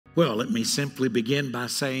Well, let me simply begin by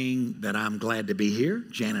saying that I'm glad to be here.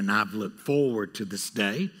 Jan and I have looked forward to this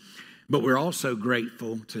day, but we're also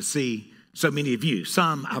grateful to see so many of you.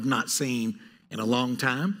 Some I've not seen in a long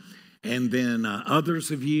time, and then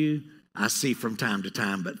others of you I see from time to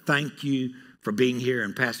time. But thank you for being here,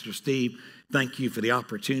 and Pastor Steve, thank you for the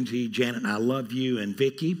opportunity. Janet and I love you, and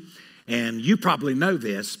Vicki, and you probably know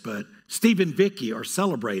this, but Steve and Vicki are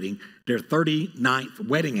celebrating their 39th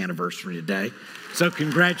wedding anniversary today. So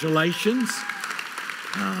congratulations.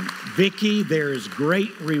 Vicki, there is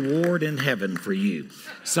great reward in heaven for you.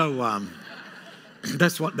 So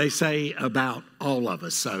that's what they say about all of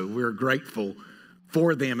us. So we're grateful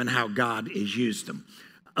for them and how God has used them.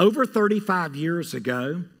 Over 35 years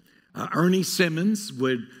ago, Ernie Simmons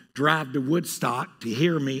would drive to Woodstock to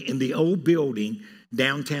hear me in the old building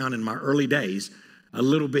downtown in my early days, a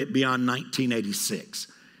little bit beyond 1986.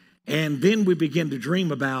 And then we began to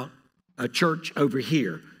dream about a church over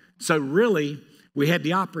here. So really, we had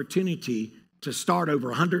the opportunity to start over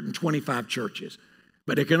 125 churches.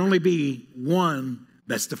 But there can only be one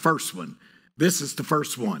that's the first one. This is the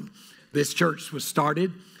first one. This church was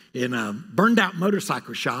started in a burned-out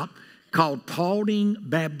motorcycle shop called Paulding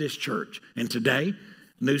Baptist Church. And today,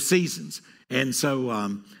 New Seasons. And so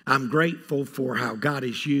I'm grateful for how God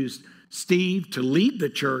has used Steve to lead the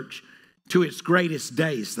church to its greatest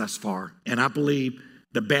days thus far. And I believe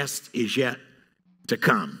the best is yet to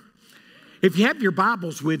come. If you have your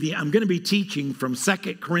Bibles with you, I'm going to be teaching from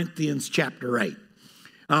 2 Corinthians chapter 8.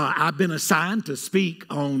 I've been assigned to speak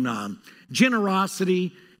on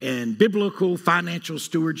generosity and biblical financial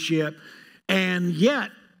stewardship, and yet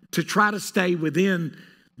to try to stay within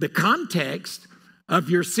the context of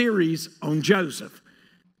your series on Joseph.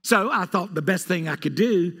 So I thought the best thing I could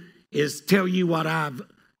do is tell you what I've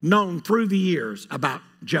known through the years about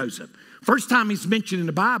Joseph. First time he's mentioned in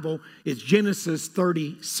the Bible is Genesis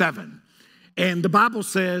 37. And the Bible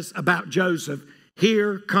says about Joseph,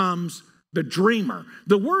 here comes the dreamer.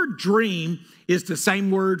 The word dream is the same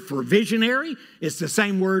word for visionary. It's the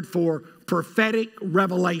same word for prophetic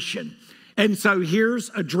revelation. And so here's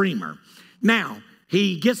a dreamer. Now,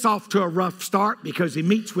 he gets off to a rough start because he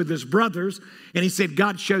meets with his brothers and he said,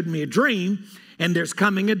 God showed me a dream and there's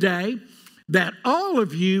coming a day that all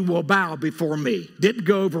of you will bow before me. Didn't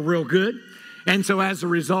go over real good. And so as a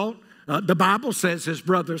result, the Bible says his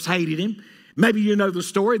brothers hated him. Maybe you know the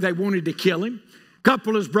story. They wanted to kill him. A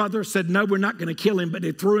couple of his brothers said, no, we're not going to kill him, but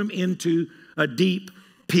they threw him into a deep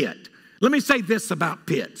pit. Let me say this about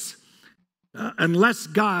pits. Unless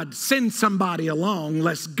God sends somebody along,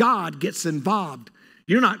 unless God gets involved,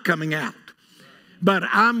 you're not coming out. But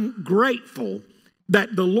I'm grateful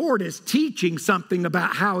that the Lord is teaching something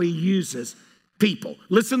about how he uses people.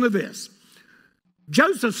 Listen to this.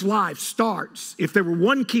 Joseph's life starts, if there were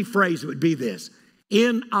one key phrase, it would be this: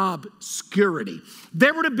 in obscurity.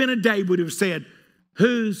 There would have been a day would have said,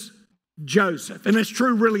 who's Joseph? And it's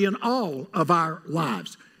true really in all of our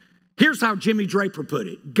lives. Here's how Jimmy Draper put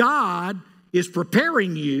it. God is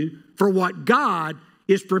preparing you for what God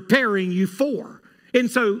is preparing you for. And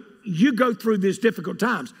so you go through these difficult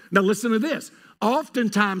times. Now listen to this.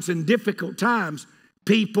 Oftentimes in difficult times,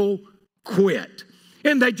 people quit.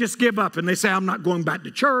 And they just give up and they say, I'm not going back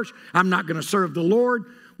to church. I'm not going to serve the Lord.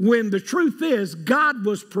 When the truth is, God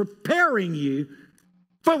was preparing you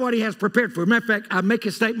for what he has prepared for. Matter of fact, I make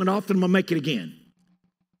a statement often, I'm going to make it again.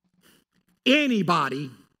 Anybody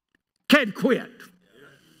can quit.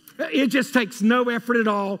 It just takes no effort at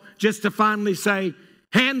all just to finally say,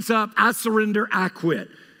 hands up, I surrender, I quit.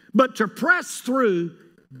 But to press through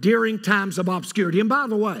during times of obscurity. And by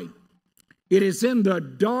the way, it is in the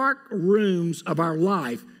dark rooms of our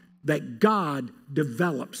life that God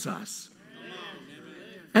develops us.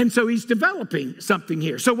 And so he's developing something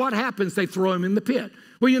here. So what happens? They throw him in the pit.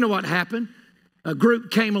 Well, you know what happened? A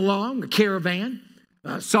group came along, a caravan,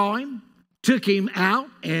 saw him, took him out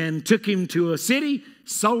and took him to a city,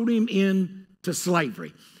 sold him into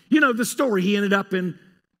slavery. You know the story. He ended up in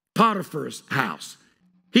Potiphar's house.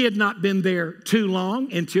 He had not been there too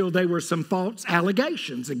long until there were some false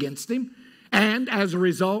allegations against him. And as a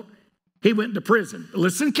result, he went to prison.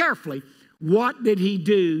 Listen carefully. What did he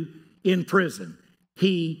do in prison?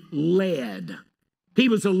 He led. He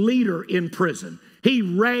was a leader in prison. He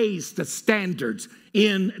raised the standards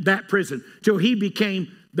in that prison till he became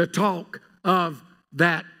the talk of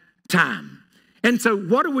that time. And so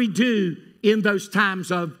what do we do in those times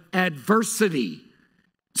of adversity?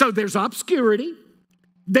 So there's obscurity,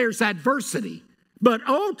 there's adversity, but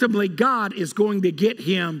ultimately God is going to get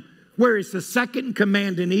him where he's the second in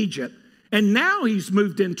command in Egypt. And now he's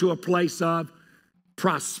moved into a place of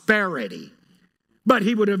prosperity. But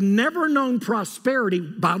he would have never known prosperity,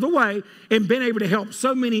 by the way, and been able to help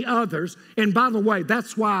so many others. And by the way,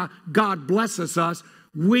 that's why God blesses us.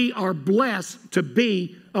 We are blessed to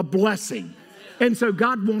be a blessing. And so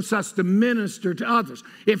God wants us to minister to others.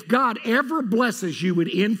 If God ever blesses you with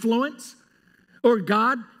influence, or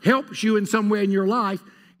God helps you in some way in your life,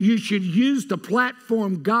 you should use the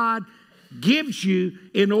platform God gives you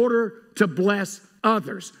in order to bless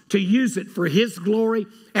others, to use it for His glory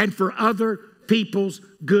and for other people's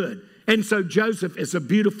good. And so Joseph is a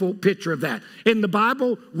beautiful picture of that. And the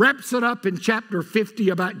Bible wraps it up in chapter 50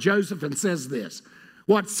 about Joseph and says this: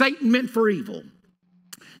 what Satan meant for evil,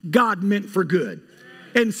 God meant for good.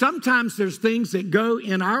 And sometimes there's things that go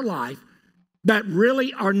in our life that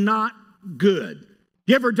really are not good.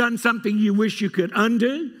 You ever done something you wish you could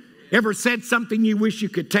undo? Ever said something you wish you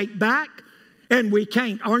could take back? And we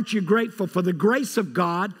can't. Aren't you grateful for the grace of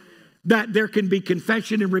God that there can be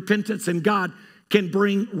confession and repentance and God can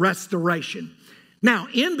bring restoration? Now,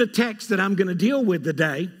 in the text that I'm going to deal with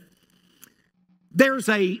today, there's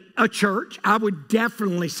a church. I would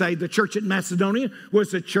definitely say the church at Macedonia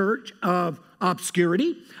was a church of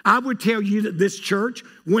obscurity. I would tell you that this church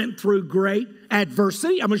went through great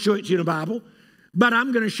adversity. I'm going to show it to you in the Bible. But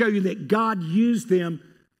I'm going to show you that God used them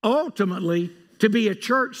ultimately to be a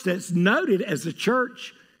church that's noted as a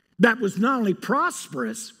church that was not only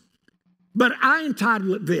prosperous, but I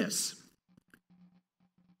entitled it this: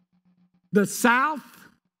 The South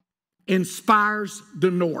Inspires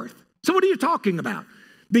the North. So what are you talking about?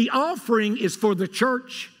 The offering is for the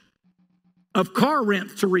church of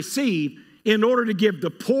Corinth to receive in order to give the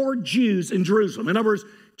poor Jews in Jerusalem. In other words,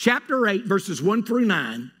 chapter 8, verses 1 through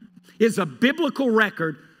 9 is a biblical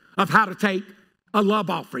record of how to take a love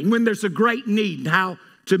offering when there's a great need and how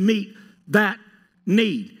to meet that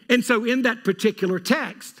need. And so in that particular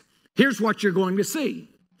text, here's what you're going to see.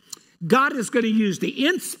 God is going to use the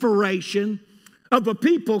inspiration of a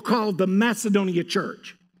people called the Macedonia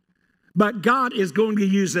church. But God is going to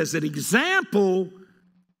use as an example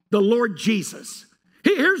the Lord Jesus.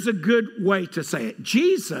 Here's a good way to say it.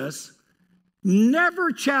 Jesus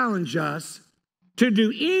never challenged us to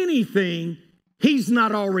do anything He's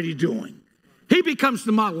not already doing. He becomes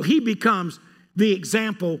the model. He becomes the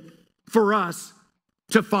example for us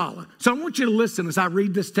to follow. So I want you to listen as I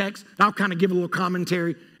read this text. I'll kind of give a little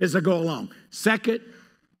commentary as I go along. 2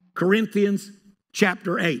 Corinthians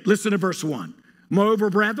chapter 8. Listen to verse 1. Moreover,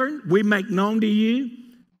 brethren, we make known to you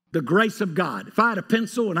the grace of God. If I had a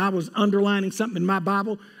pencil and I was underlining something in my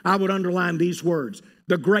Bible, I would underline these words: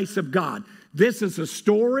 the grace of God. This is a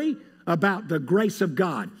story about the grace of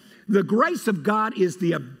God. The grace of God is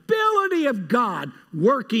the ability of God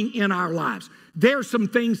working in our lives. There are some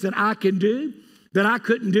things that I can do that I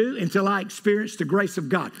couldn't do until I experienced the grace of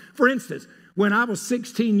God. For instance, when I was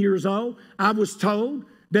 16 years old, I was told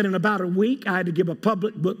that in about a week I had to give a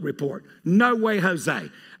public book report. No way, Jose.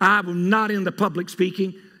 I was not into public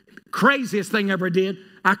speaking. Craziest thing I ever did,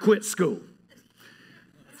 I quit school.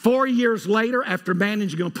 4 years later, after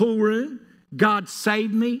managing a pool room, God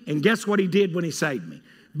saved me. And guess what He did when He saved me?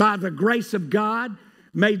 By the grace of God,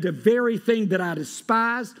 made the very thing that I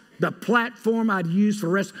despised the platform I'd use for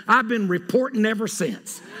the rest. I've been reporting ever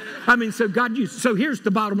since. I mean, so God used. So here's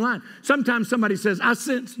the bottom line. Sometimes somebody says, I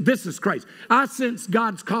sense, this is crazy. I sense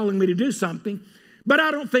God's calling me to do something, but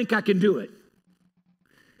I don't think I can do it.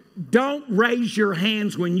 Don't raise your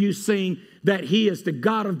hands when you sing that He is the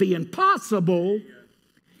God of the impossible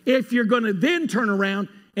if you're going to then turn around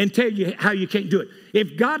and tell you how you can't do it.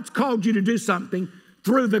 If God's called you to do something,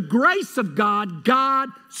 through the grace of God, God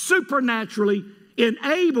supernaturally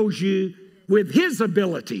enables you with His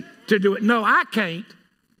ability to do it. No, I can't,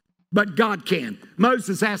 but God can.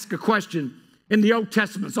 Moses asked a question in the Old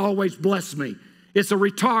Testament. It's always blessed me. It's a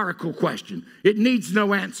rhetorical question. It needs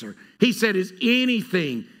no answer. He said, is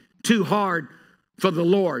anything too hard for the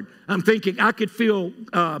Lord? I'm thinking I could feel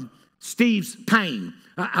Steve's pain.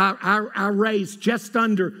 I raised just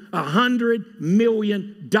under $100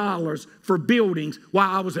 million for buildings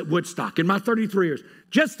while I was at Woodstock. In my 33 years,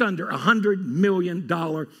 just under $100 million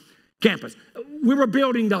campus. We were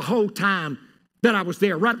building the whole time that I was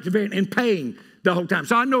there, right up to the very end, and paying the whole time.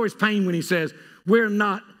 So I know His pain when He says, we're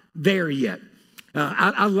not there yet.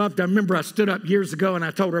 I remember I stood up years ago and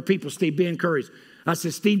I told our people, Steve, be encouraged. I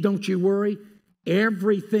said, Steve, don't you worry.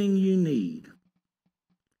 Everything you need,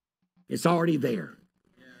 it's already there.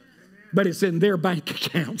 But it's in their bank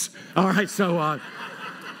accounts. All right, so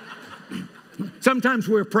sometimes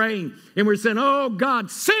we're praying and we're saying, oh,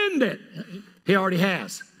 God, send it. He already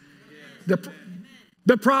has.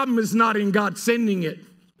 The problem is not in God sending it.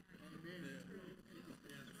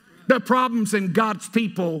 The problem's in God's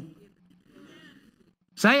people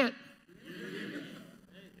Say it.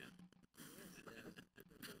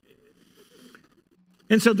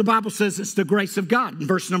 And so the Bible says it's the grace of God in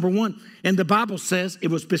verse number 1. And the Bible says it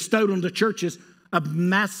was bestowed on the churches of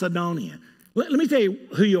Macedonia. Let me tell you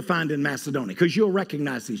who you'll find in Macedonia, because you'll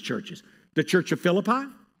recognize these churches. The church of Philippi,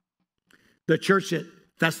 the church at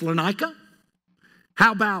Thessalonica.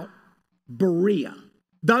 How about Berea?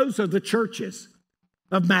 Those are the churches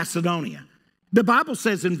of Macedonia. The Bible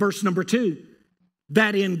says in verse number 2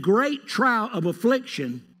 that in great trial of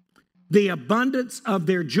affliction, the abundance of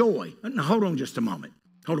their joy. Now, hold on just a moment.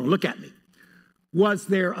 Hold on, look at me. Was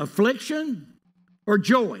there affliction or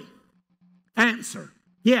joy? Answer,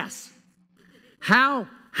 yes. How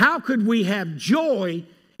could we have joy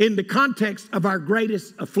in the context of our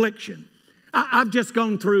greatest affliction? I've just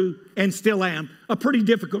gone through, and still am, a pretty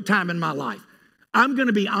difficult time in my life. I'm going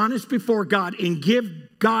to be honest before God and give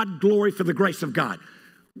God glory for the grace of God.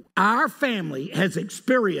 Our family has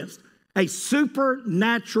experienced a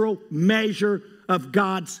supernatural measure of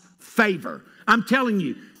God's favor. I'm telling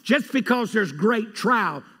you, just because there's great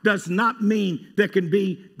trial does not mean there can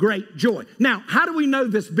be great joy. Now, how do we know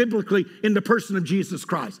this biblically in the person of Jesus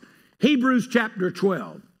Christ? Hebrews chapter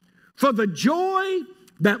 12. For the joy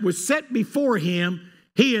that was set before him,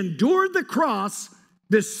 he endured the cross,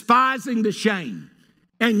 despising the shame.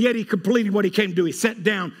 And yet he completed what he came to do. He sat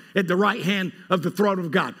down at the right hand of the throne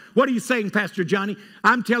of God. What are you saying, Pastor Johnny?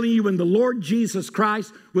 I'm telling you, when the Lord Jesus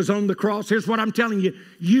Christ was on the cross, here's what I'm telling you.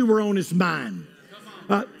 You were on his mind.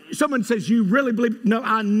 Someone says, you really believe? No,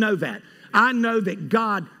 I know that. I know that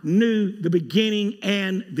God knew the beginning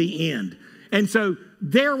and the end. And so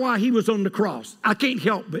there while he was on the cross, I can't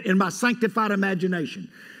help but in my sanctified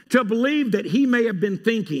imagination to believe that he may have been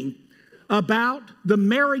thinking about the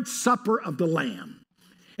marriage supper of the Lamb.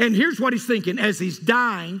 And here's what he's thinking. As he's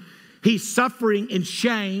dying, he's suffering in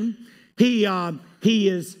shame. He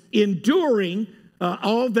is enduring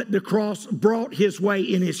all that the cross brought his way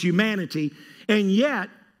in his humanity. And yet,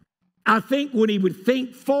 I think when he would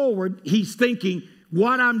think forward, he's thinking,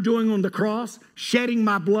 what I'm doing on the cross, shedding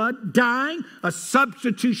my blood, dying, a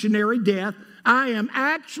substitutionary death, I am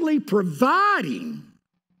actually providing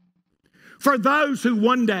for those who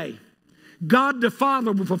one day God the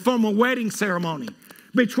Father will perform a wedding ceremony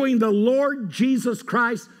between the Lord Jesus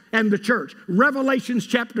Christ and the church. Revelations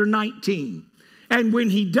chapter 19. And when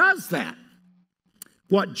he does that,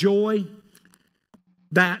 what joy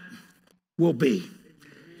that will be.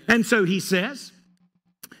 And so he says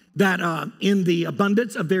that in the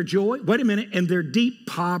abundance of their joy, wait a minute, and their deep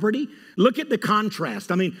poverty. Look at the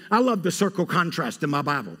contrast. I mean, I love the circle contrast in my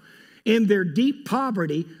Bible. In their deep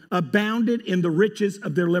poverty abounded in the riches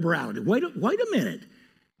of their liberality. Wait a minute.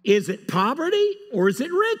 Is it poverty or is it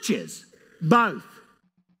riches? Both.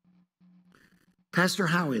 Pastor,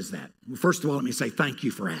 how is that? Well, first of all, let me say thank you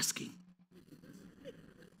for asking.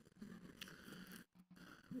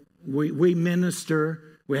 We minister,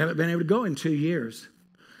 we haven't been able to go in 2 years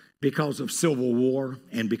because of civil war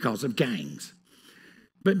and because of gangs.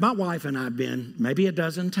 But my wife and I have been maybe a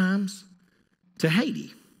dozen times to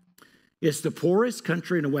Haiti. It's the poorest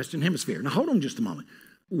country in the Western Hemisphere. Now, hold on just a moment.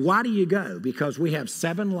 Why do you go? Because we have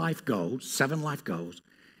 7 life goals,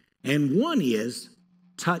 and one is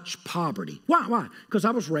touch poverty. Why? Because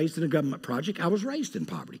I was raised in a government project. I was raised in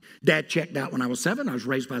poverty. Dad checked out when I was 7. I was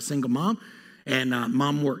raised by a single mom, and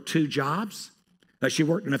mom worked 2 jobs. She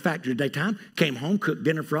worked in a factory daytime, came home, cooked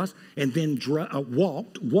dinner for us, and then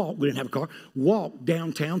walked, we didn't have a car, walked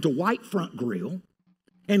downtown to Whitefront Grill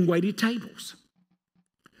and waited tables.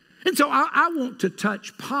 And so I want to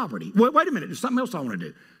touch poverty. Wait a minute, there's something else I want to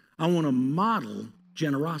do. I want to model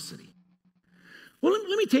generosity. Well,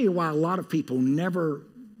 let me tell you why a lot of people never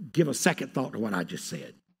give a second thought to what I just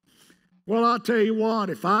said. Well, I'll tell you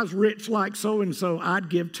what, if I was rich like so-and-so,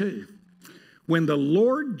 I'd give too. When the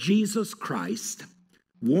Lord Jesus Christ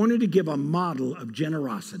wanted to give a model of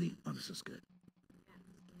generosity, oh, this is good.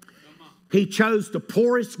 He chose the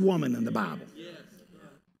poorest woman in the Bible.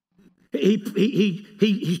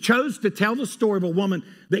 He chose to tell the story of a woman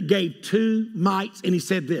that gave 2 mites, and he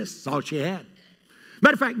said this, that's all she had.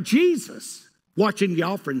 Matter of fact, Jesus, watching the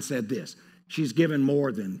offering, said this, she's given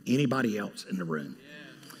more than anybody else in the room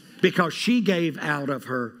because she gave out of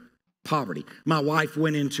her poverty. My wife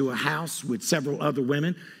went into a house with several other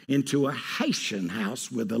women, into a Haitian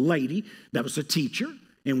house with a lady that was a teacher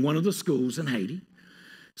in one of the schools in Haiti.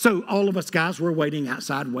 So all of us guys were waiting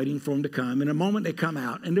outside, waiting for them to come. In a moment they come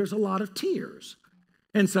out, and there's a lot of tears.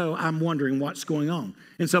 And so I'm wondering what's going on.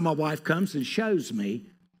 And so my wife comes and shows me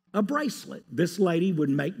a bracelet. This lady would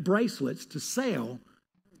make bracelets to sell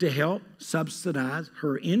to help subsidize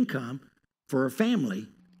her income for her family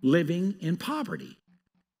living in poverty.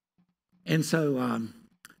 And so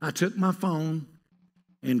I took my phone,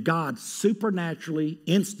 and God supernaturally,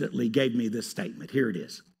 instantly gave me this statement. Here it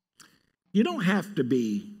is. You don't have to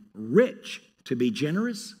be rich to be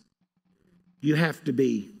generous. You have to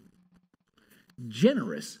be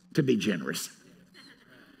generous to be generous.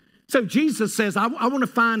 So Jesus says, I want to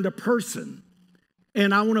find a person,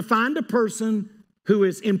 and I want to find a person who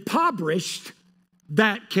is impoverished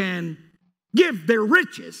that can give their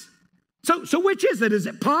riches. So which is it? Is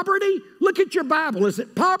it poverty? Look at your Bible. Is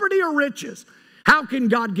it poverty or riches? How can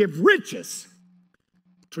God give riches?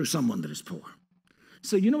 Through someone that is poor.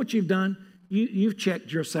 So you know what you've done? You've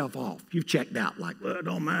checked yourself off. You've checked out like, well, it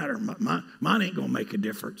don't matter. Mine ain't going to make a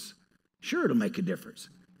difference. Sure, it'll make a difference.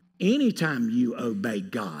 Anytime you obey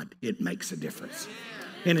God, it makes a difference.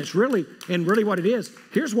 And it's really what it is.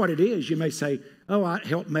 Here's what it is. You may say, oh, I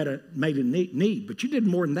helped met a need. But you did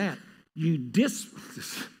more than that. You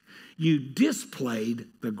displayed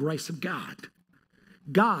the grace of God.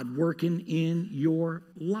 God working in your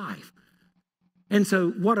life. And so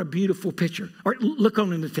what a beautiful picture. All right, look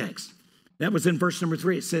on in the text. That was in verse number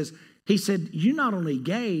 3. It says, he said, you not only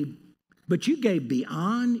gave, but you gave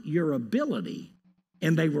beyond your ability,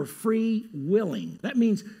 and they were free willing. That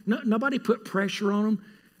means nobody put pressure on them.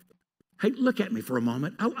 Hey, look at me for a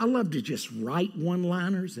moment. I love to just write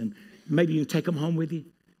one-liners, and maybe you can take them home with you.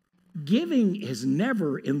 Giving is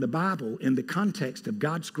never in the Bible, in the context of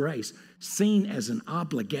God's grace, seen as an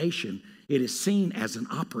obligation. It is seen as an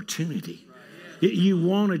opportunity. You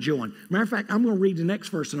want to join. Matter of fact, I'm going to read the next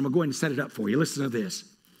verse, and I'm going to go ahead and set it up for you. Listen to this.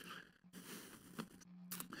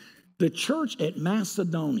 The church at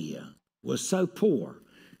Macedonia was so poor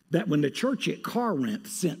that when the church at Corinth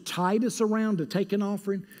sent Titus around to take an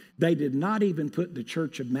offering, they did not even put the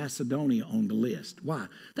church of Macedonia on the list. Why?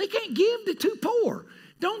 They can't give, they're too poor.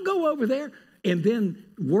 Don't go over there. And then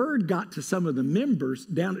word got to some of the members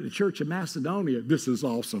down at the church of Macedonia. This is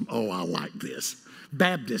awesome. Oh, I like this.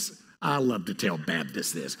 Baptists, I love to tell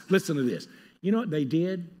Baptists this. Listen to this. You know what they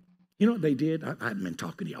did? You know what they did? I haven't been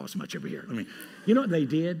talking to y'all as much over here. You know what they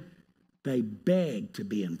did? They begged to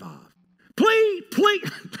be involved. Please.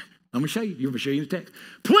 I'm going to show you. I'm going to show you the text.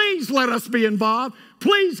 Please let us be involved.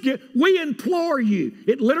 We implore you.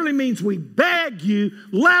 It literally means we beg you,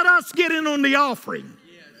 let us get in on the offering.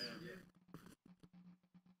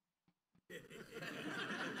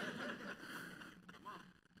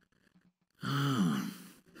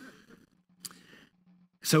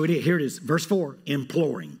 So here it is, verse 4,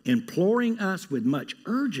 imploring us with much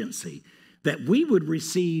urgency that we would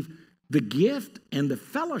receive the gift and the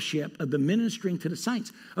fellowship of the ministering to the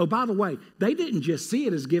saints. Oh, by the way, they didn't just see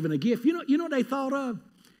it as giving a gift. You know what they thought of?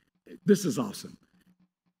 This is awesome.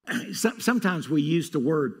 Sometimes we use the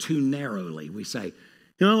word too narrowly. We say,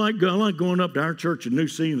 I like going up to our church in New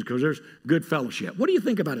Scenes because there's good fellowship. What do you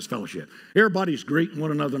think about his fellowship? Everybody's greeting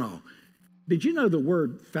one another and all. Did you know the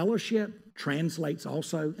word fellowship translates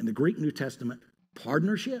also in the Greek New Testament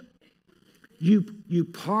partnership? You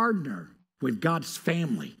partner with God's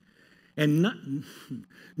family. And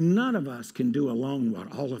none of us can do alone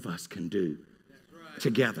what all of us can do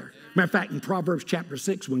together. Matter of fact, in Proverbs chapter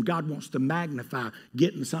 6, when God wants to magnify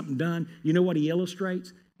getting something done, you know what he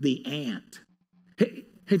illustrates? The ant. Hey,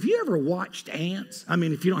 have you ever watched ants?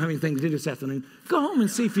 If you don't have anything to do this afternoon, go home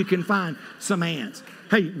and see if you can find some ants.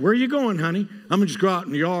 Hey, where are you going, honey? I'm going to just go out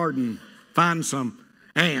in the yard and find some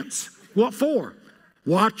ants. What for?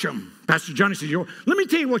 Watch them. Pastor Johnny says, let me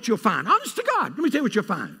tell you what you'll find. Honest to God, let me tell you what you'll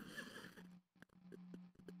find.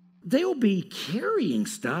 They'll be carrying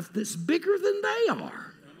stuff that's bigger than they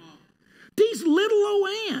are. These little old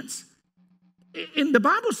ants. And the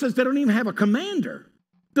Bible says they don't even have a commander.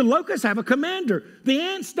 The locusts have a commander. The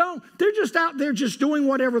ants don't. They're just out there just doing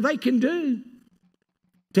whatever they can do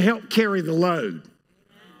to help carry the load.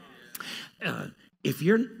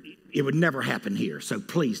 It would never happen here. So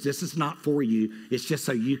please, this is not for you. It's just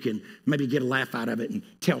so you can maybe get a laugh out of it and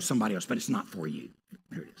tell somebody else, but it's not for you.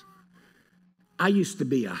 Here it is. I used to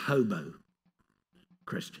be a hobo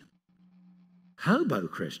Christian. Hobo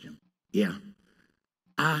Christian. Yeah.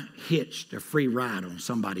 I hitched a free ride on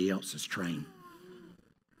somebody else's train.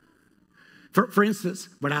 For instance,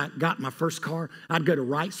 when I got my first car, I'd go to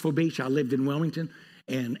Wrightsville Beach. I lived in Wilmington,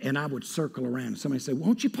 and I would circle around. And somebody said,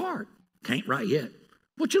 won't you park? Can't right yet.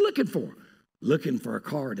 What you looking for? Looking for a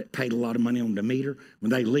car that paid a lot of money on the meter. When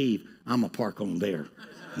they leave, I'm going to park on their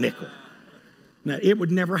nickel. Now, it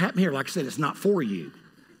would never happen here. Like I said, it's not for you.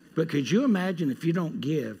 But could you imagine if you don't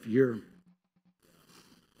give, you're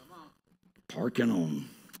parking on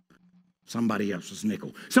somebody else's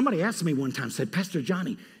nickel. Somebody asked me one time, said, Pastor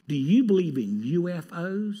Johnny, do you believe in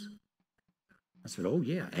UFOs? I said, oh,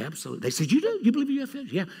 yeah, absolutely. They said, you do? You believe in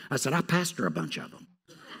UFOs? Yeah. I said, I pastor a bunch of them.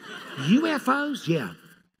 UFOs? Yeah.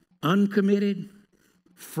 Uncommitted,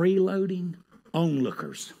 freeloading,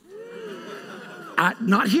 onlookers.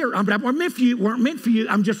 Not here. Weren't meant for you.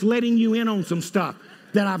 I'm just letting you in on some stuff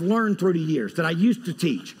that I've learned through the years that I used to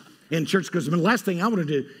teach in church. Because the last thing I want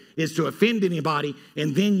to do is to offend anybody,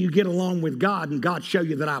 and then you get along with God and God show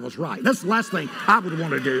you that I was right. That's the last thing I would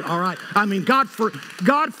want to do, all right? I mean, God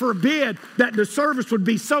forbid that the service would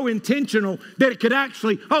be so intentional that it could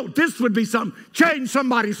actually, this would be something, change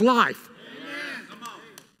somebody's life. Amen. Come on.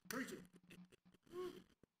 Preach it.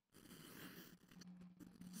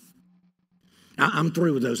 I'm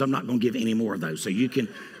through with those. I'm not going to give any more of those, so you can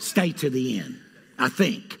stay to the end, I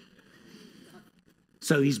think.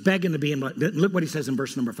 So he's begging to be in. Look what he says in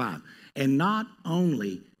verse number 5. And not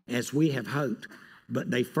only as we have hoped, but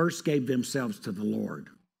they first gave themselves to the Lord.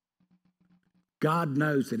 God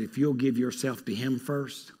knows that if you'll give yourself to him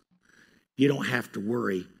first, you don't have to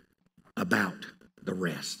worry about the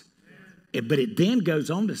rest. But it then goes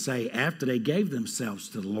on to say, after they gave themselves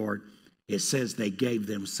to the Lord, it says they gave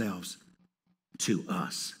themselves to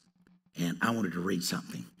us. And I wanted to read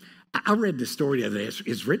something. I read this story the other day.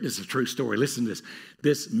 It's written as a true story. Listen to this.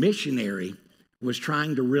 This missionary was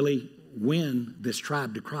trying to really win this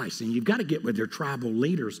tribe to Christ. And you've got to get with their tribal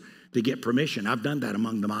leaders to get permission. I've done that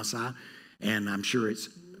among the Maasai, and I'm sure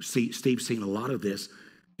Steve's seen a lot of this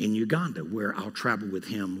in Uganda, where I'll travel with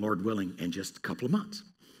him, Lord willing, in just a couple of months.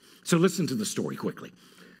 So listen to the story quickly.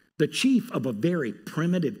 The chief of a very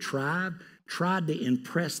primitive tribe tried to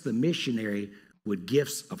impress the missionary with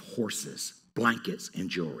gifts of horses, blankets, and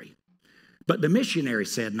jewelry. But the missionary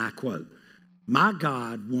said, and I quote, "My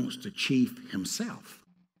God wants to chief himself."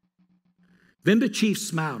 Then the chief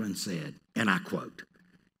smiled and said, and I quote,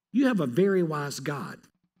 "You have a very wise God.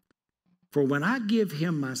 For when I give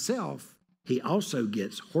him myself, he also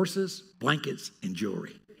gets horses, blankets, and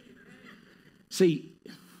jewelry." See,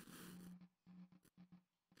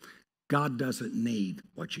 God doesn't need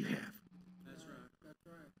what you have. That's right. That's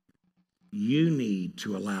right. You need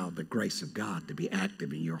to allow the grace of God to be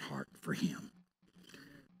active in your heart for him.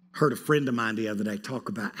 Heard a friend of mine the other day talk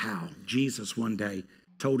about how Jesus one day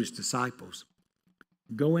told his disciples,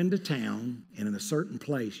 go into town, and in a certain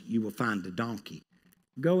place you will find a donkey.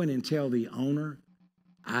 Go in and tell the owner,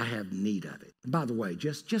 I have need of it. By the way,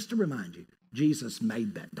 just to remind you, Jesus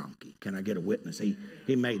made that donkey. Can I get a witness? He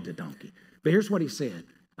made the donkey. But here's what he said.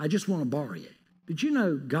 I just want to borrow it. Did you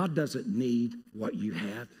know God doesn't need what you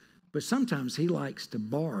have? But sometimes he likes to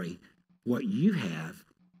borrow what you have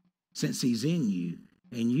since he's in you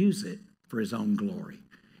and use it for his own glory.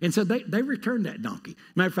 And so they returned that donkey.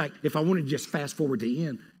 Matter of fact, if I wanted to just fast forward to the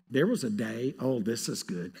end, there was a day, this is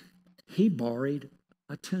good, he borrowed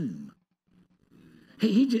a tomb.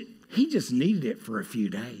 He just needed it for a few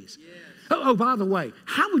days. Yes. Oh, by the way,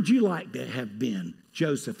 how would you like to have been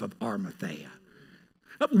Joseph of Arimathea?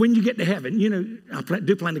 When you get to heaven, I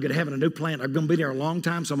do plan to go to heaven. I do plan. I'm going to be there a long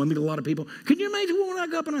time, so I'm going to meet a lot of people. Can you imagine when I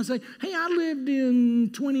go up and I say, hey, I lived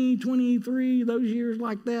in 2023, those years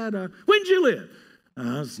like that. When did you live?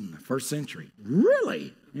 I was in the first century.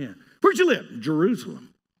 Really? Yeah. Where'd you live?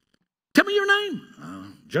 Jerusalem. Tell me your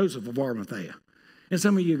name. Joseph of Arimathea. And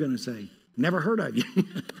some of you are going to say, never heard of you.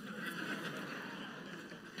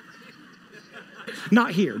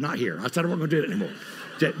 Not here. I said I wasn't going to do it anymore.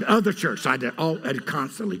 The other church, I had to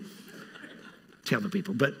constantly tell the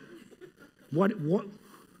people. But what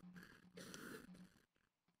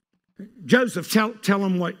Joseph, tell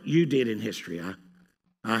them what you did in history.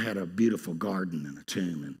 I had a beautiful garden and a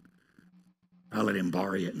tomb, and I let him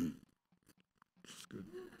borrow it, and this is good.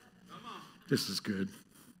 This is good.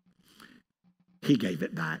 He gave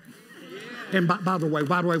it back. And by the way,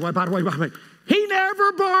 he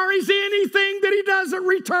never borrows anything that he doesn't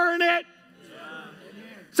return it.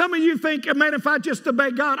 Some of you think, man, if I just obey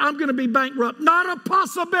God, I'm going to be bankrupt. Not a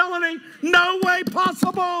possibility. No way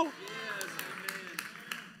possible. Yes,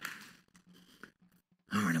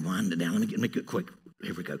 all right, I'm winding down. Let me make it quick.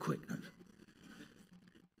 Here we go, quick.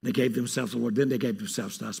 They gave themselves to the Lord. Then they gave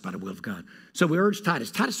themselves to us by the will of God. So we urged Titus.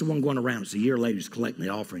 Titus is the one going around. It's a year later. He's collecting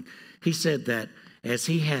the offering. He said that as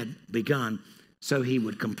he had begun, so he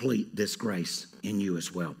would complete this grace in you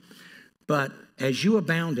as well. But as you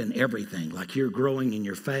abound in everything, like you're growing in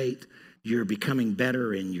your faith, you're becoming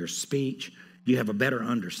better in your speech, you have a better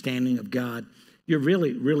understanding of God, you're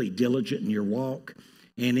really, really diligent in your walk,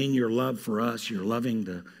 and in your love for us, you're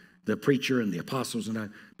loving the preacher and the apostles.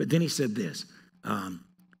 But then he said this,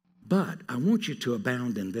 but I want you to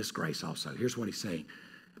abound in this grace also. Here's what he's saying.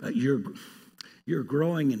 You're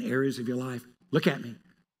growing in areas of your life. Look at me.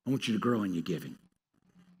 I want you to grow in your giving.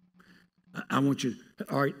 I want you,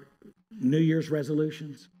 all right, New Year's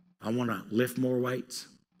resolutions. I want to lift more weights.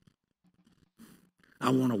 I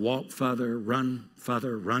want to walk further, run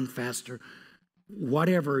faster.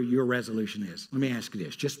 Whatever your resolution is, let me ask you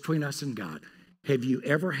this, just between us and God, have you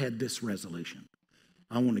ever had this resolution?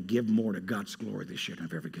 I want to give more to God's glory this year than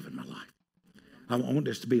I've ever given my life. I want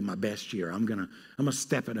this to be my best year. I'm gonna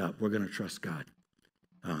step it up. We're gonna trust God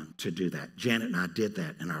to do that. Janet and I did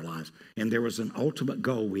that in our lives. And there was an ultimate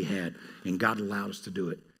goal we had, and God allowed us to do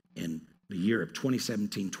it in the year of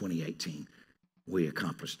 2017, 2018. We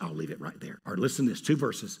accomplished. I'll leave it right there. All right, listen to this. Two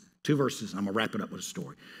verses. I'm going to wrap it up with a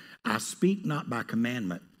story. I speak not by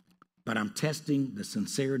commandment, but I'm testing the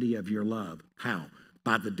sincerity of your love. How?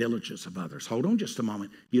 By the diligence of others. Hold on just a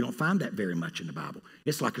moment. You don't find that very much in the Bible.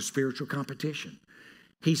 It's like a spiritual competition.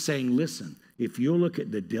 He's saying, listen, if you'll look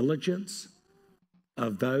at the diligence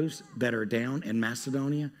of those that are down in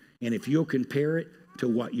Macedonia, and if you'll compare it to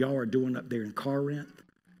what y'all are doing up there in Corinth,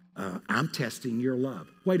 I'm testing your love.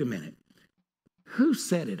 Wait a minute. Who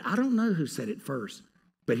said it? I don't know who said it first,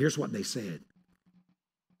 but here's what they said.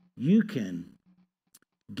 You can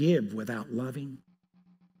give without loving,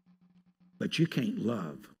 but you can't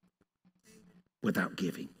love without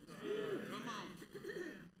giving.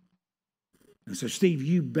 And so, Steve,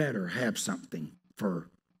 you better have something for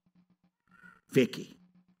Vicky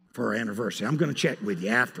for her anniversary. I'm going to check with you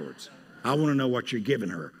afterwards. I want to know what you're giving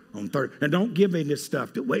her on Thursday. And don't give me this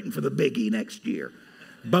stuff that waiting for the biggie next year.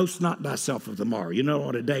 Boast not thyself of tomorrow. You know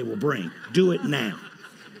what a day will bring. Do it now.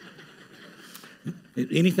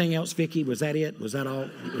 Anything else, Vicky? Was that it? Was that all?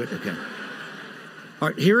 Okay. All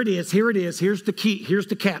right, here it is. Here's the key. Here's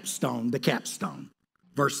the capstone.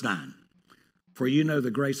 Verse 9. For you know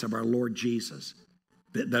the grace of our Lord Jesus,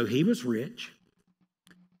 that though he was rich,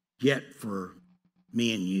 yet for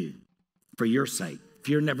me and you, for your sake. If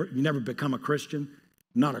you never become a Christian,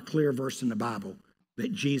 not a clear verse in the Bible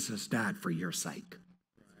that Jesus died for your sake.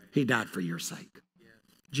 He died for your sake.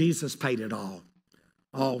 Jesus paid it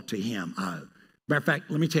all to him. Matter of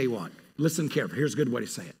fact, let me tell you what. Listen carefully. Here's a good way to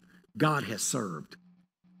say it. God has served.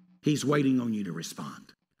 He's waiting on you to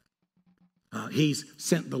respond. He's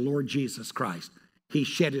sent the Lord Jesus Christ. He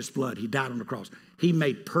shed his blood. He died on the cross. He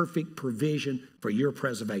made perfect provision for your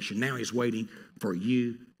preservation. Now he's waiting for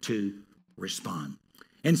you to respond.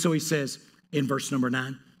 And so he says in verse number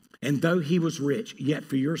 9, and though he was rich, yet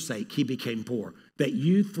for your sake he became poor, that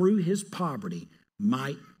you through his poverty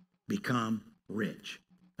might become rich.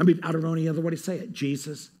 I mean, I don't know any other way to say it.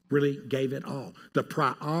 Jesus really gave it all. The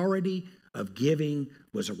priority of giving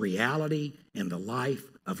was a reality in the life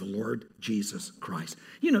of the Lord Jesus Christ.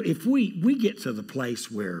 You know, if we get to the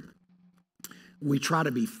place where we try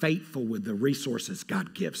to be faithful with the resources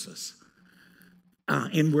God gives us,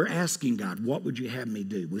 and we're asking God, what would you have me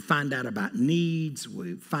do? We find out about needs.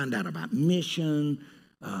 We find out about mission,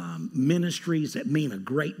 ministries that mean a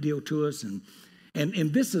great deal to us.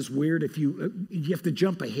 And this is weird if you have to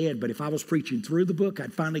jump ahead, but if I was preaching through the book,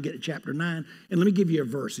 I'd finally get to chapter 9. And let me give you a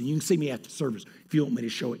verse, and you can see me after service if you want me to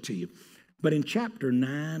show it to you. But in chapter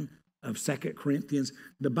 9 of 2 Corinthians,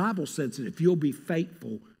 the Bible says that if you'll be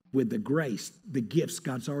faithful with the grace, the gifts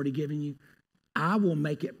God's already given you, I will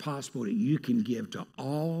make it possible that you can give to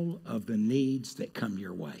all of the needs that come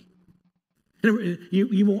your way.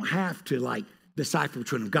 You won't have to decipher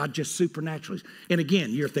between them. God just supernaturally. And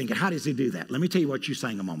again, you're thinking, how does he do that? Let me tell you what you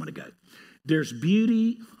sang a moment ago. There's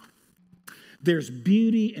beauty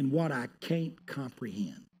in what I can't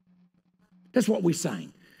comprehend. That's what we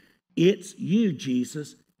sang. It's you,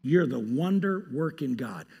 Jesus. You're the wonder-working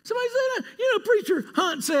God. Somebody said, Preacher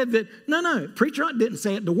Hunt said that. No, Preacher Hunt didn't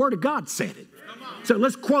say it. The Word of God said it. So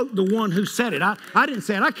let's quote the one who said it. I didn't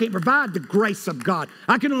say it. I can't provide the grace of God.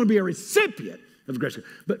 I can only be a recipient of the grace of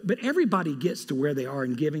God. But everybody gets to where they are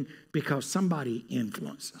in giving because somebody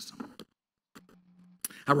influences them.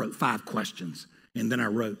 I wrote 5 questions, and then I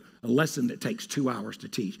wrote a lesson that takes 2 hours to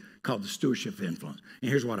teach called the Stewardship of Influence. And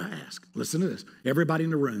here's what I ask. Listen to this. Everybody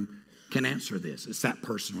in the room can answer this. It's that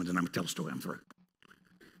personal, and then I'm going to tell a story. I'm through.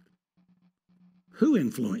 Who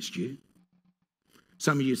influenced you?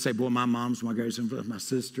 Some of you say, boy, my mom's my greatest influence, my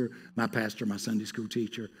sister, my pastor, my Sunday school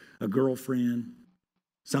teacher, a girlfriend,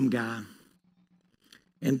 some guy.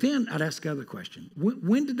 And then I'd ask the other question.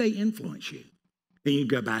 When did they influence you? And you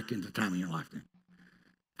go back into the time of your life then.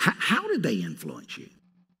 How did they influence you?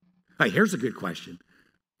 Hey, here's a good question.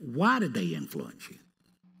 Why did they influence you?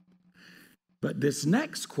 But this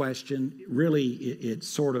next question, really, it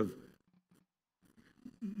sort of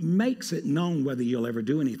makes it known whether you'll ever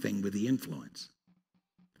do anything with the influence.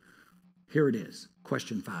 Here it is,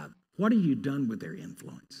 question 5. What have you done with their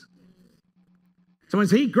influence? Someone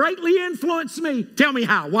says, he greatly influenced me. Tell me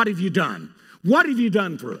how. What have you done? What have you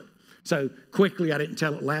done through it? So quickly, I didn't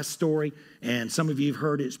tell it last story, and some of you have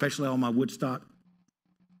heard it, especially all my Woodstock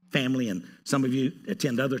family, and some of you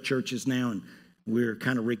attend other churches now, and we're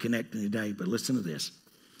kind of reconnecting today. But listen to this.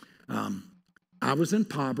 I was in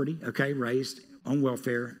poverty, okay, raised on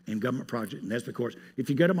welfare and government project. And that's because if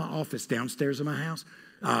you go to my office downstairs in my house,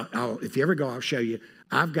 if you ever go, I'll show you.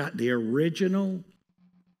 I've got the original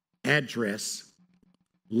address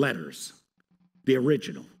letters, the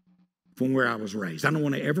original from where I was raised. I don't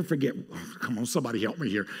want to ever forget. Oh, come on, somebody help me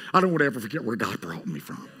here. I don't want to ever forget where God brought me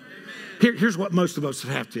from. Here's what most of us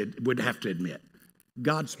would have to admit.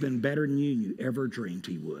 God's been better than you ever dreamed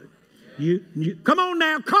he would. You come on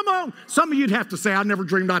now, come on. Some of you'd have to say, I never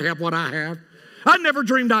dreamed I'd have what I have. I never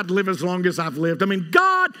dreamed I'd live as long as I've lived. I mean,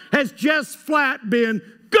 God has just flat been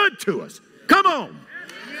good to us. Come on.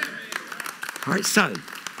 All right, so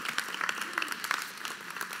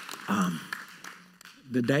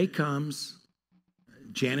the day comes.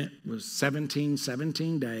 Janet was 17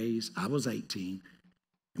 days. I was 18,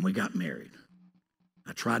 and we got married.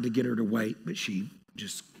 I tried to get her to wait, but she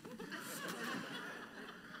just...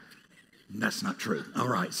 That's not true. All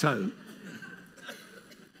right, so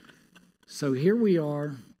here we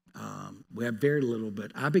are. We have very little,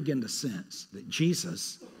 but I begin to sense that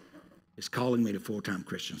Jesus is calling me to full-time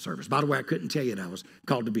Christian service. By the way, I couldn't tell you that I was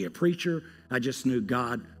called to be a preacher. I just knew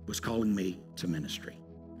God was calling me to ministry.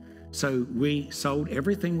 So we sold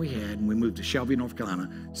everything we had, and we moved to Shelby, North Carolina,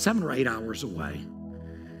 7 or 8 hours away.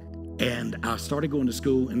 And I started going to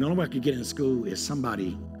school, and the only way I could get in school is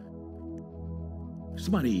somebody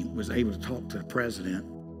was able to talk to the president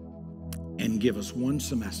and give us 1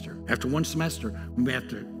 semester. After 1 semester, we may have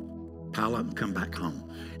to pile up and come back home.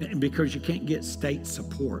 And because you can't get state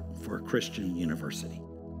support for a Christian university.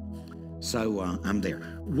 So I'm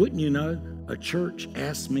there. Wouldn't you know, a church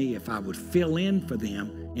asked me if I would fill in for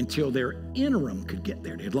them until their interim could get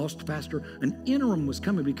there. They had lost a pastor. An interim was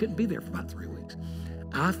coming. We couldn't be there for about 3 weeks.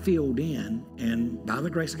 I filled in, and by the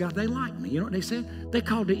grace of God, they liked me. You know what they said? They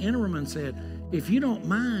called the interim and said, if you don't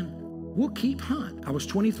mind, we'll keep Hunt. I was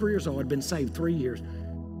 23 years old. I'd been saved 3 years.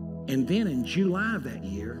 And then in July of that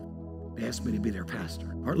year, they asked me to be their pastor.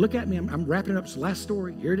 All right, look at me. I'm wrapping up. It's the last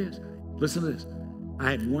story. Here it is. Listen to this.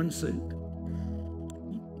 I had 1 suit.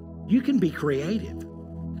 You can be creative.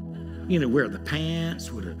 You know, wear the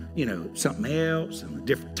pants with something else and a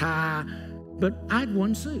different tie. But I had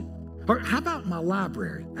 1 suit. Or how about my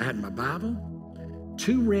library? I had my Bible,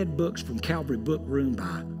 2 red books from Calvary Book Room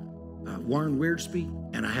by Warren Wiersbe,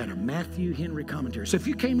 and I had a Matthew Henry commentary. So if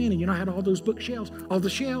you came in and I had all those bookshelves, all the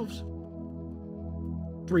shelves,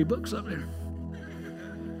 3 books up there.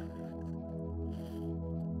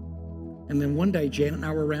 And then one day, Janet and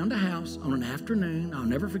I were around the house on an afternoon. I'll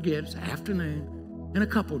never forget, it's afternoon, and a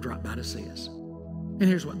couple dropped by to see us. And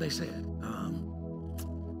here's what they said.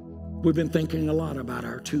 We've been thinking a lot about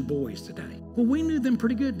our 2 boys today. Well, we knew them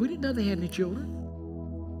pretty good. We didn't know they had any children.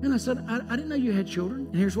 And I said, I didn't know you had children.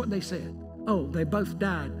 And here's what they said. Oh, they both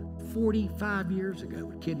died 45 years ago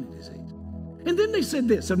with kidney disease. And then they said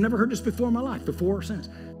this. I've never heard this before in my life, before or since.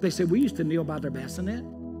 They said, we used to kneel by their bassinet,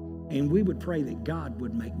 and we would pray that God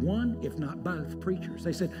would make one, if not both, preachers.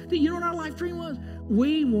 They said, you know what our life dream was?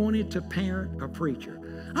 We wanted to parent a preacher.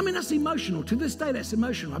 I mean, that's emotional. To this day, that's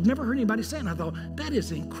emotional. I've never heard anybody say it, and I thought, that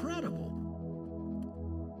is incredible.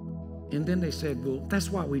 And then they said, well, that's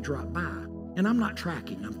why we dropped by. And I'm not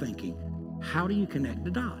tracking. I'm thinking, how do you connect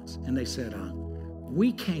the dots? And they said,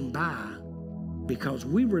 we came by because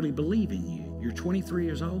we really believe in you. You're 23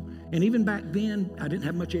 years old. And even back then, I didn't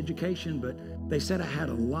have much education, but they said I had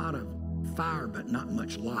a lot of fire, but not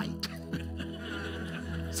much light.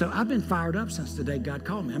 So I've been fired up since the day God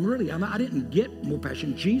called me. I didn't get more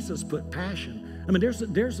passion. Jesus put passion. I mean,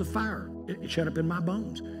 there's a fire. It shut up in my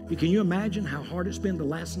bones. Can you imagine how hard it's been the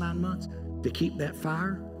last 9 months to keep that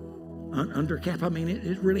fire under cap? I mean,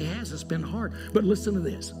 it really has. It's been hard. But listen to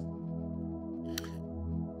this.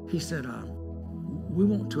 He said, we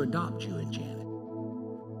want to adopt you and Janet.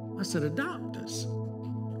 I said, adopt us?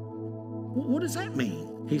 What does that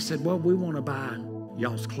mean? He said, well, we want to buy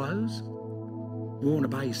y'all's clothes. We want to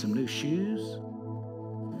buy you some new shoes.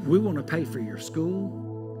 We want to pay for your school.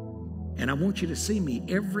 And I want you to see me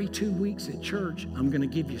every 2 weeks at church. I'm going to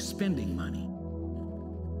give you spending money.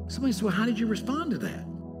 Somebody said, well, how did you respond to that?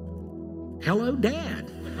 Hello, Dad.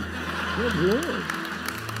 Good Lord.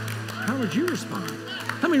 How would you respond?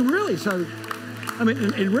 I mean, really,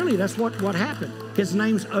 and really, that's what happened. His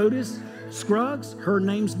name's Otis Scruggs. Her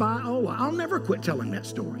name's Viola. I'll never quit telling that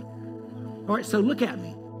story. All right, so look at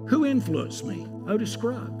me. Who influenced me? Otis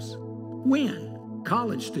Scruggs. When?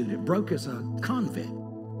 college student, broke as a convict.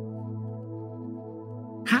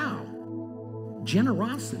 How?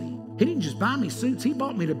 Generosity. He didn't just buy me suits, he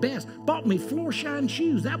bought me the best. Bought me floor shine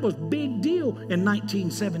shoes. That was a big deal in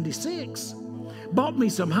 1976. Bought me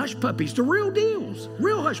some hush puppies, the real deals,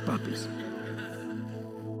 real hush puppies.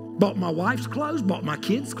 Bought my wife's clothes, bought my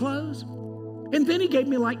kids' clothes. And then he gave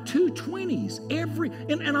me like 2 20s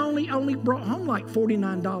and I only brought home like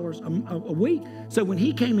 $49 a week. So when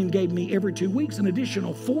he came and gave me every 2 weeks an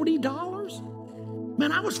additional $40,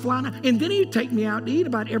 man, I was flying out. And then he'd take me out to eat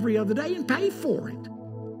about every other day and pay for it.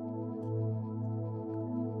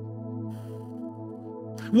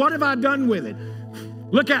 What have I done with it?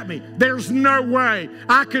 Look at me. There's no way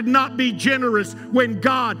I could not be generous when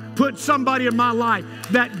God put somebody in my life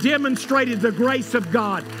that demonstrated the grace of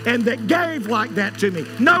God and that gave like that to me.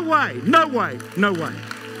 No way, no way, no way.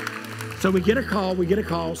 So we get a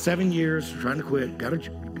call, 7 years, trying to quit,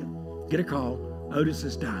 get a call, Otis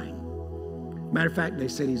is dying. Matter of fact, they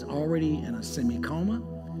said he's already in a semi-coma.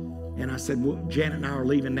 And I said, well, Janet and I are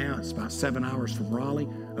leaving now. It's about 7 hours from Raleigh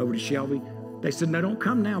over to Shelby. They said, no, don't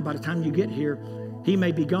come now. By the time you get here, he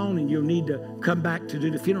may be gone and you'll need to come back to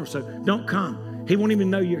do the funeral. So don't come. He won't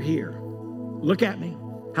even know you're here. Look at me.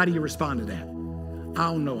 How do you respond to that?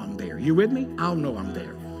 I'll know I'm there. You with me? I'll know I'm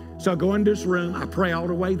there. So I go into this room. I pray all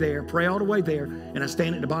the way there, and I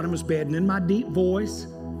stand at the bottom of his bed. And in my deep voice,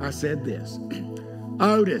 I said this,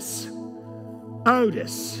 Otis.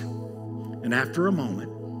 And after a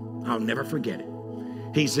moment, I'll never forget it.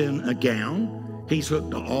 He's in a gown. He's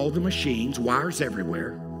hooked to all the machines, wires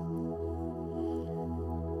everywhere.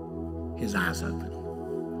 His eyes open.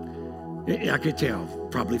 I could tell,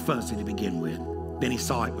 probably fuzzy to begin with. Then he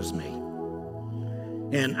saw it was me.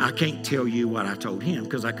 And I can't tell you what I told him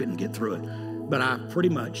because I couldn't get through it. But I pretty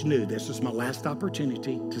much knew this was my last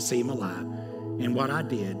opportunity to see him alive. And what I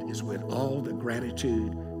did is with all the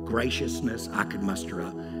gratitude, graciousness I could muster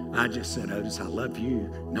up, I just said, Otis, I love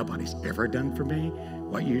you. Nobody's ever done for me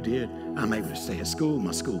what you did. I'm able to stay at school.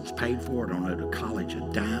 My school's paid for. I don't go to college a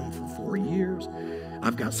dime for 4 years.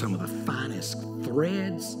 I've got some of the finest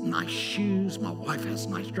threads, nice shoes. My wife has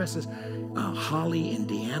nice dresses. Holly and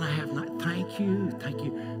Deanna have nice. Thank you.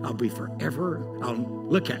 I'll be forever.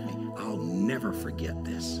 Look at me. I'll never forget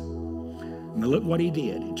this. Now look what he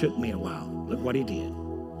did. It took me a while. Look what he did.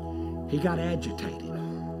 He got agitated.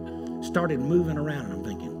 Started moving around, and I'm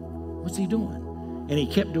thinking, what's he doing? And he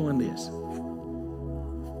kept doing this.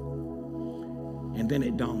 And then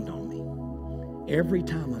it dawned on me. Every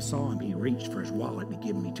time I saw him, he reached for his wallet to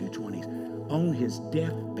give me 2 20s. On his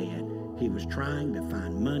deathbed, he was trying to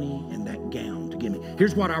find money in that gown to give me.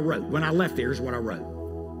 Here's what I wrote. When I left there, here's what I wrote.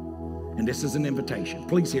 And this is an invitation.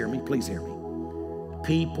 Please hear me. Please hear me.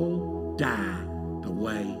 People die the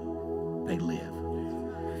way they live.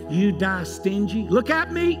 You die stingy. Look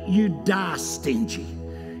at me. You die stingy.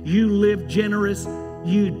 You live generous.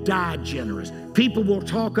 You die generous. People will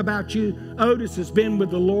talk about you. Otis has been with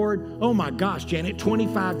the Lord. Oh my gosh, Janet,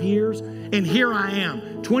 25 years. And here I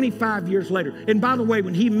am, 25 years later. And by the way,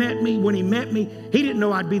 when he met me, he didn't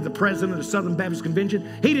know I'd be the president of the Southern Baptist Convention.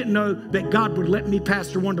 He didn't know that God would let me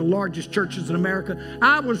pastor one of the largest churches in America.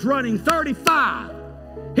 I was running 35.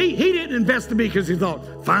 He didn't invest in me because he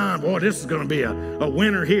thought, fine, boy, this is going to be a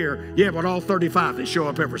winner here. Yeah, but all 35 that show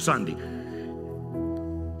up every Sunday.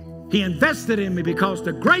 He invested in me because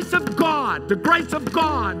the grace of God.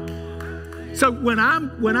 So when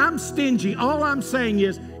I'm stingy, all I'm saying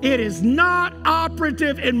is, it is not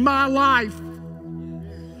operative in my life.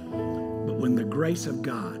 But when the grace of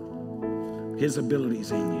God, his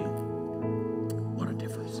abilities in you, what a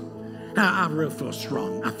difference. I really feel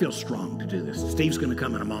strong. I feel strong to do this. Steve's going to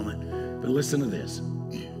come in a moment, but listen to this.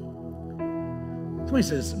 Somebody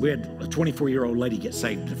says, we had a 24-year-old lady get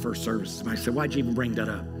saved at the first service. Somebody said, why'd you even bring that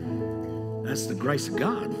up? That's the grace of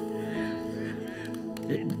God.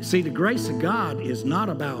 See, the grace of God is not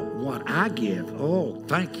about what I give. Oh,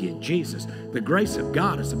 thank you, Jesus. The grace of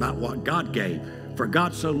God is about what God gave. For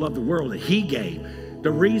God so loved the world that he gave.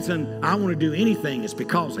 The reason I want to do anything is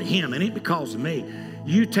because of him. It ain't because of me.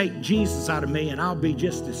 You take Jesus out of me and I'll be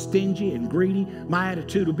just as stingy and greedy. My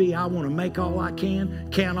attitude will be, I want to make all I can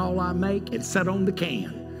all I make, and set on the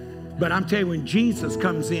can. But I'm telling you, when Jesus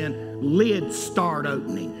comes in, lids start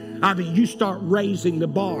opening. I mean, you start raising the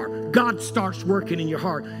bar. God starts working in your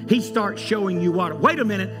heart. He starts showing you what. Wait a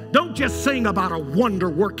minute. Don't just sing about a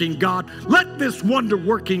wonder-working God. Let this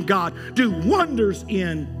wonder-working God do wonders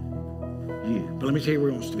in you. But let me tell you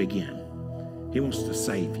where he wants to begin. He wants to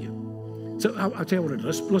save you. So I'll tell you what,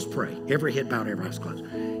 let's pray. Every head bowed, every eyes closed.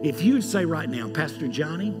 If you would say right now, Pastor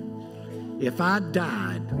Johnny, if I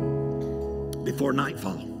died before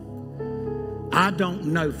nightfall, I don't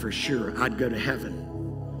know for sure I'd go to heaven,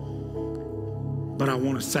 but I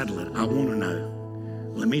want to settle it. I want to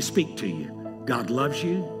know. Let me speak to you. God loves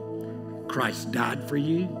you. Christ died for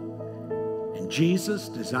you. And Jesus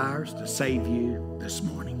desires to save you this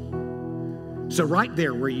morning. So right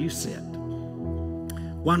there where you sit,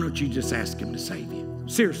 why don't you just ask him to save you?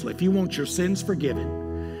 Seriously, if you want your sins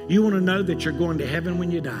forgiven, you want to know that you're going to heaven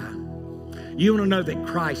when you die, you want to know that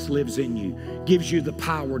Christ lives in you, gives you the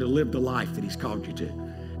power to live the life that he's called you to,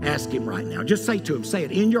 ask him right now. Just say to him, say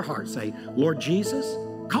it in your heart. Say, Lord Jesus,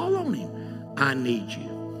 call on him. I need you.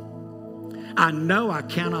 I know I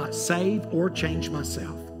cannot save or change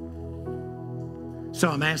myself. So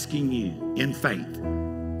I'm asking you in faith,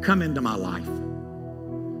 come into my life.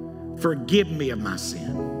 Forgive me of my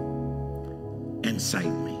sin and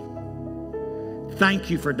save me. Thank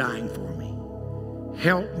you for dying for me.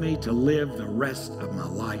 Help me to live the rest of my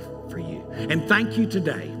life for you. And thank you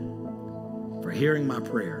today for hearing my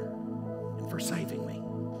prayer and for saving me.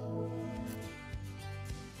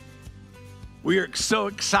 We are so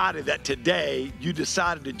excited that today you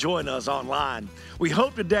decided to join us online. We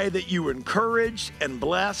hope today that you were encouraged and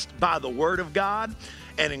blessed by the Word of God,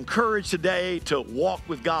 and encouraged today to walk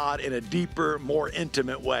with God in a deeper, more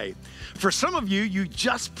intimate way. For some of you, you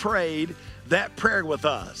just prayed that prayer with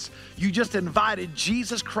us. You just invited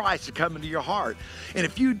Jesus Christ to come into your heart. And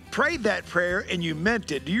if you prayed that prayer and you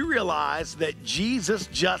meant it, do you realize that Jesus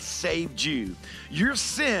just saved you? Your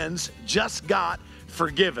sins just got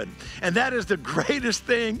forgiven. And that is the greatest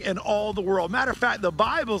thing in all the world. Matter of fact, the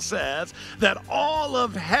Bible says that all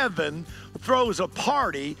of heaven throws a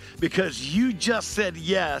party because you just said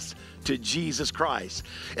yes to Jesus Christ.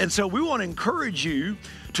 And so we want to encourage you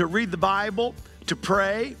to read the Bible, to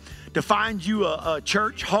pray, to find you a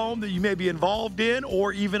church home that you may be involved in,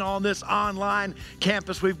 or even on this online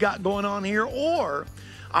campus we've got going on here. Or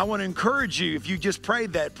I want to encourage you, if you just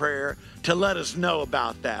prayed that prayer, to let us know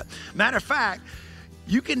about that. Matter of fact,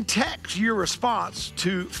 you can text your response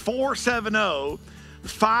to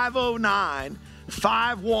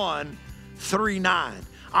 470-509-5139.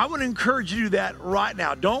 I want to encourage you to do that right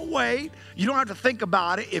now. Don't wait. You don't have to think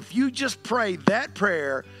about it. If you just prayed that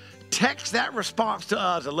prayer, text that response to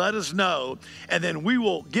us and let us know, and then we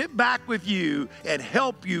will get back with you and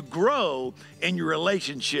help you grow in your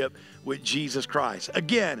relationship with Jesus Christ.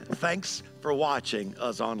 Again, thanks for watching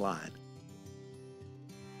us online.